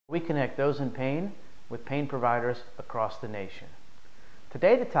We connect those in pain with pain providers across the nation.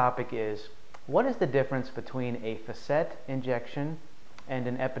 Today the topic is, what is the difference between a facet injection and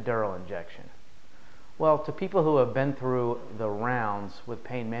an epidural injection? Well, to people who have been through the rounds with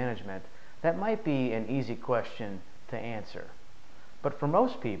pain management, that might be an easy question to answer. But for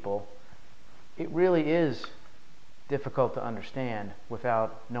most people, it really is difficult to understand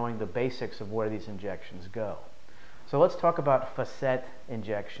without knowing the basics of where these injections go. So let's talk about facet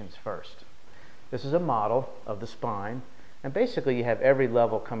injections first. This is a model of the spine, and basically you have every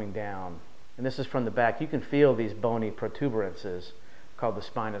level coming down. And this is from the back. You can feel these bony protuberances called the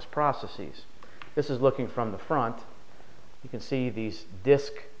spinous processes. This is looking from the front. You can see these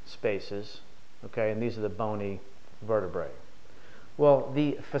disc spaces, okay, and these are the bony vertebrae. Well,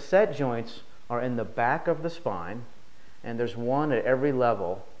 the facet joints are in the back of the spine, and there's one at every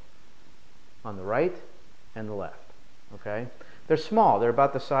level on the right and the left. Okay? They're small, they're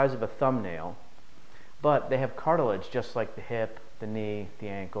about the size of a thumbnail, but they have cartilage just like the hip, the knee, the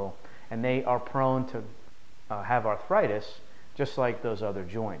ankle, and they are prone to have arthritis just like those other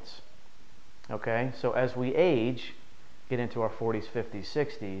joints. Okay? So as we age, get into our 40s, 50s,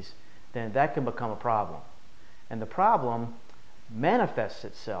 60s, then that can become a problem. And the problem manifests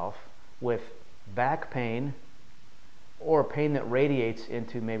itself with back pain or pain that radiates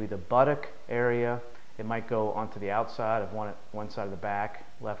into maybe the buttock area. It might go onto the outside of one side of the back,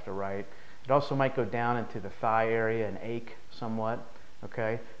 left or right. It also might go down into the thigh area and ache somewhat,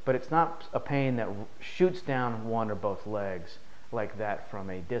 okay? But it's not a pain that shoots down one or both legs like that from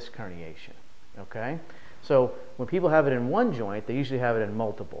a disc herniation, okay? So when people have it in one joint, they usually have it in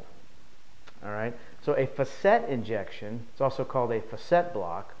multiple, all right? So a facet injection, it's also called a facet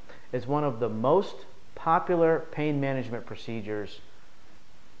block, is one of the most popular pain management procedures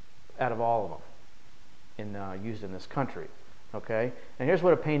out of all of them used in this country. Okay, and here's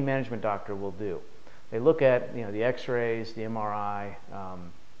what a pain management doctor will do. They look at the X-rays, the MRI,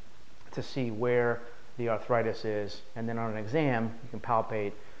 to see where the arthritis is, and then on an exam you can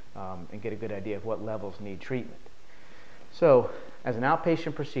palpate and get a good idea of what levels need treatment. So, as an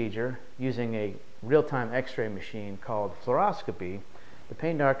outpatient procedure using a real-time X-ray machine called fluoroscopy, the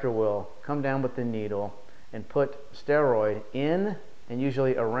pain doctor will come down with the needle and put steroid in and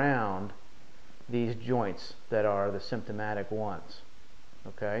usually around these joints that are the symptomatic ones.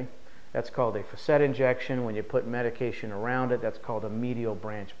 Okay? That's called a facet injection. When you put medication around it, that's called a medial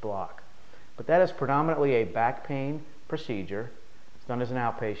branch block. But that is predominantly a back pain procedure. It's done as an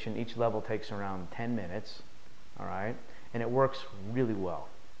outpatient. Each level takes around 10 minutes. All right? And it works really well.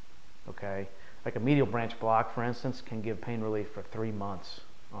 Okay? Like a medial branch block, for instance, can give pain relief for 3 months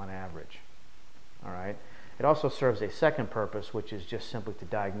on average. All right? It also serves a second purpose, which is just simply to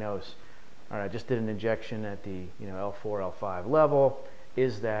diagnose. All right, I just did an injection at the L4, L5 level.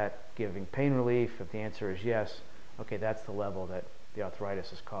 Is that giving pain relief? If the answer is yes, okay, that's the level that the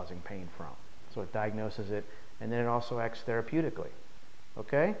arthritis is causing pain from. So it diagnoses it, and then it also acts therapeutically.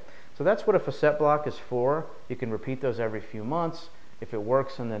 Okay? So that's what a facet block is for. You can repeat those every few months. If it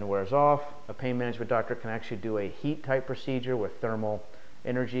works and then wears off, a pain management doctor can actually do a heat type procedure with thermal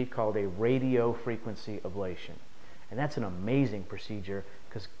energy called a radio frequency ablation. And that's an amazing procedure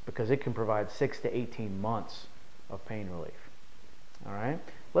because it can provide 6 to 18 months of pain relief. All right?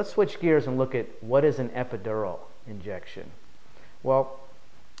 Let's switch gears and look at what is an epidural injection. Well,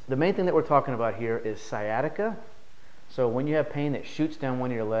 the main thing that we're talking about here is sciatica. So when you have pain that shoots down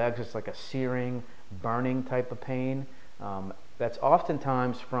one of your legs, it's like a searing, burning type of pain. That's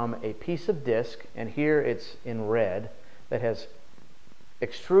oftentimes from a piece of disc, and here it's in red, that has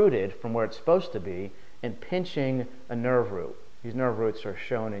extruded from where it's supposed to be and pinching a nerve root. These nerve roots are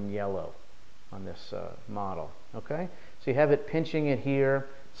shown in yellow on this model. Okay? So you have it pinching it here,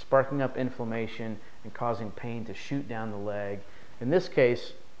 sparking up inflammation and causing pain to shoot down the leg. In this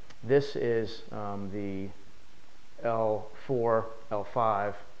case, this is the L4,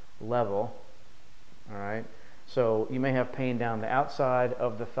 L5 level. All right? So you may have pain down the outside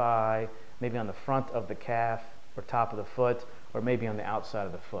of the thigh, maybe on the front of the calf or top of the foot, or maybe on the outside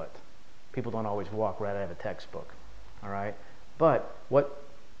of the foot. People don't always walk right out of a textbook, all right? But what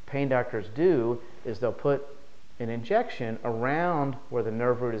pain doctors do is they'll put an injection around where the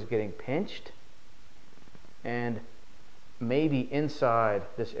nerve root is getting pinched and maybe inside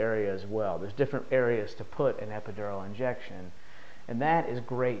this area as well. There's different areas to put an epidural injection, and that is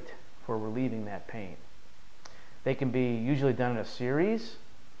great for relieving that pain. They can be usually done in a series,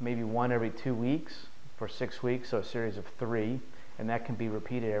 maybe one every 2 weeks for 6 weeks, so a series of 3. And that can be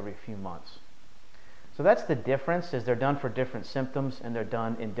repeated every few months. So that's the difference, is they're done for different symptoms and they're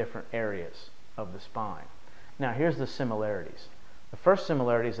done in different areas of the spine. Now here's the similarities. The first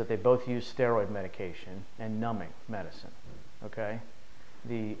similarity is that they both use steroid medication and numbing medicine. Okay?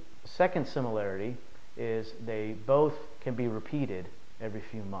 The second similarity is they both can be repeated every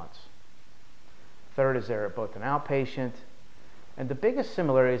few months. Third is they're both an outpatient. And the biggest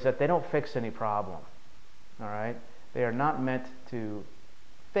similarity is that they don't fix any problem. All right? They are not meant to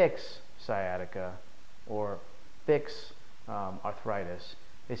fix sciatica or fix arthritis.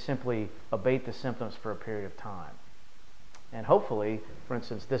 They simply abate the symptoms for a period of time. And hopefully, for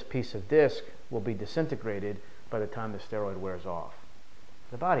instance, this piece of disc will be disintegrated by the time the steroid wears off.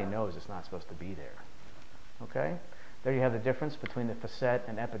 The body knows it's not supposed to be there. Okay? There you have the difference between the facet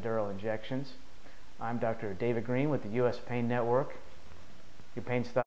and epidural injections. I'm Dr. David Greene with the U.S. Pain Network. Your pain stop.